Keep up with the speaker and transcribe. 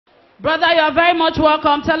Brother, you are very much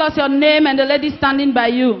welcome. Tell us your name and the lady standing by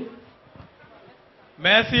you.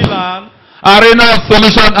 Mercyland. Arena of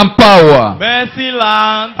Solution and Power.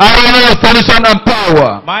 Mercyland. Arena of Solution and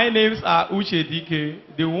Power. My name's Uche Dike.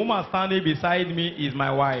 The woman standing beside me is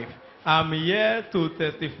my wife. I'm here to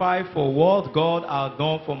testify for what God has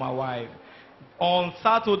done for my wife. On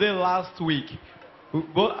Saturday last week,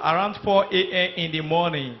 around 4 a.m. in the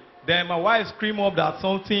morning, then my wife screamed up that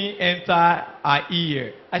something entered her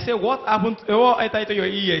ear. I said, what happened? What entered into your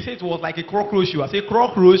ear? He said it was like a cockroach. I said,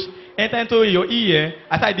 cockroach entered into your ear?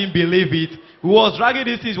 I said, I didn't believe it. He was dragging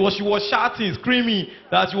this thing. She was shouting, screaming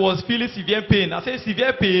that she was feeling severe pain. I said,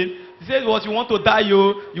 severe pain? He said, what, you want to die,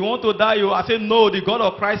 yo? You want to die, yo? I said, no, the God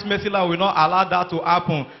of Christ Mercyland will not allow that to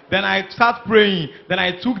happen. Then I started praying. Then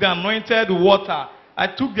I took the anointed water. When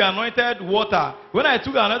I took the anointed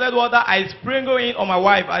water, I sprinkled it on my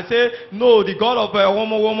wife. I said, no, the God of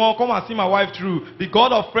woman, come and see my wife through. The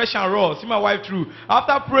God of fresh and raw, see my wife through.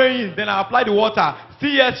 After praying, then I applied the water.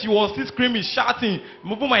 See, yes, she was still screaming, shouting.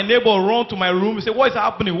 Moving my neighbor run to my room. He said, what is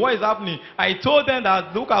happening? What is happening? I told them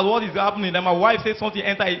that, look at what is happening. Then my wife said something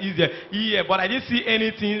entered his ear, but I didn't see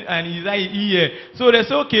anything and his ear. So they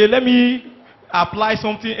said, okay, let me apply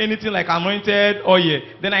something, anything like anointed oil.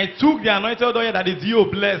 Then I took the anointed oil that is you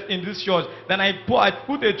blessed in this church. Then I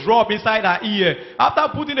put a drop inside her ear. After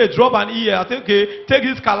putting a drop on ear, I said, okay, take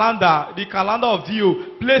this calendar, the calendar of Dio,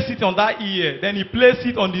 place it on that ear. Then he placed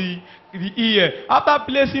it on the ear. After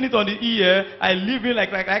placing it on the ear, I leave it like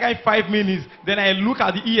 5 minutes. Then I look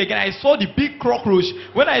at the ear again. I saw the big cockroach.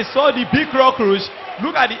 When I saw the big cockroach,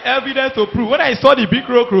 look at the evidence to prove. When I saw the big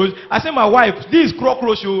cockroach, I said, my wife, this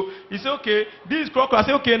cockroach, oh. He said, okay, this cockroach. I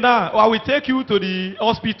said, okay, now I will take you to the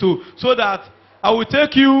hospital so that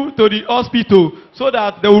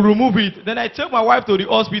they will remove it. Then I took my wife to the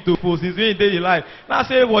hospital for since in daily life. Now I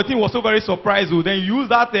said, well, thing was so very surprised. Then you use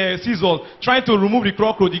that scissors trying to remove the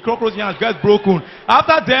cockroach. The cockroach hands get broken.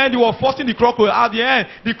 After then, they were forcing the cockroach. At the end,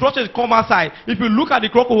 the cockroach come outside. If you look at the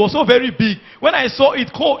cockroach, it was so very big. When I saw it,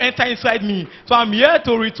 cold enter inside me. So I'm here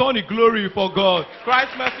to return the glory for God.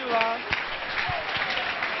 Christ Mercyland.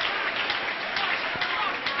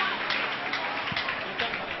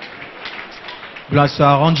 Gloire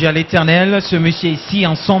soit rendue à l'Éternel. Ce monsieur ici,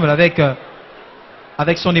 ensemble avec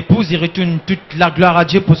son épouse, il retourne toute la gloire à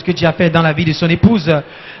Dieu pour ce que Dieu a fait dans la vie de son épouse.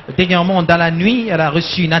 Dernièrement, dans la nuit, elle a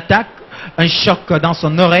reçu une attaque, un choc dans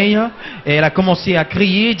son oreille, et elle a commencé à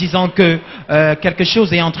crier, disant que quelque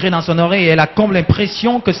chose est entré dans son oreille, et elle a comme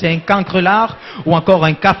l'impression que c'est un cancrelar ou encore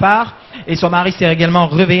un cafard. Et son mari s'est également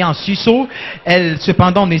réveillé en sursaut. Elle,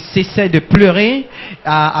 cependant, ne cessait de pleurer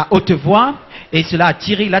à haute voix. Et cela a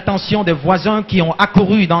attiré l'attention des voisins qui ont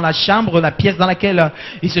accouru dans la chambre, la pièce dans laquelle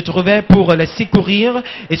il se trouvait pour le secourir.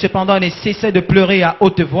 Et cependant, elle cessait de pleurer à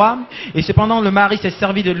haute voix. Et cependant, le mari s'est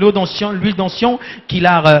servi de l'huile d'onction qu'il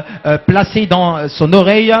a placée dans son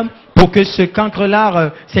oreille pour que ce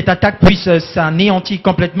cancre-là, cette attaque puisse s'anéantir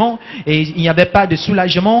complètement, et il n'y avait pas de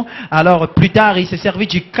soulagement. Alors plus tard, il s'est servi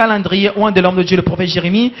du calendrier oint de l'homme de Dieu, le prophète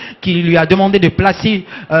Jérémie, qui lui a demandé de placer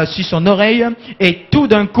sur son oreille, et tout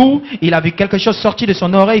d'un coup, il a vu quelque chose sortir de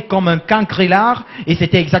son oreille comme un cancrelar, et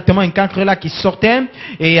c'était exactement un cancrelar qui sortait,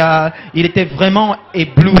 et il était vraiment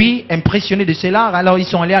ébloui, impressionné de cela. Alors ils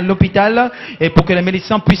sont allés à l'hôpital, et pour que les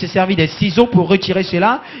médecins puissent se servir des ciseaux pour retirer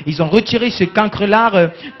cela, ils ont retiré ce cancrelar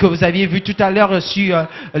que vous aviez vu tout à l'heure sur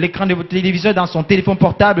l'écran de votre téléviseur dans son téléphone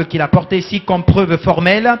portable qu'il a porté ici comme preuve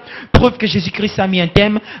formelle, preuve que Jésus-Christ a mis un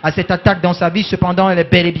thème à cette attaque dans sa vie. Cependant, elle est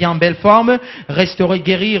bel et bien en belle forme, restaurée,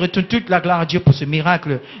 guérie, retourne toute la gloire à Dieu pour ce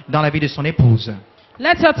miracle dans la vie de son épouse.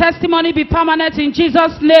 Let your testimony be permanent in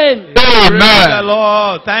Jesus' name. Amen. Praise the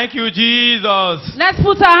Lord. Thank you, Jesus. Let's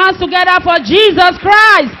put our hands together for Jesus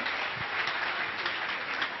Christ.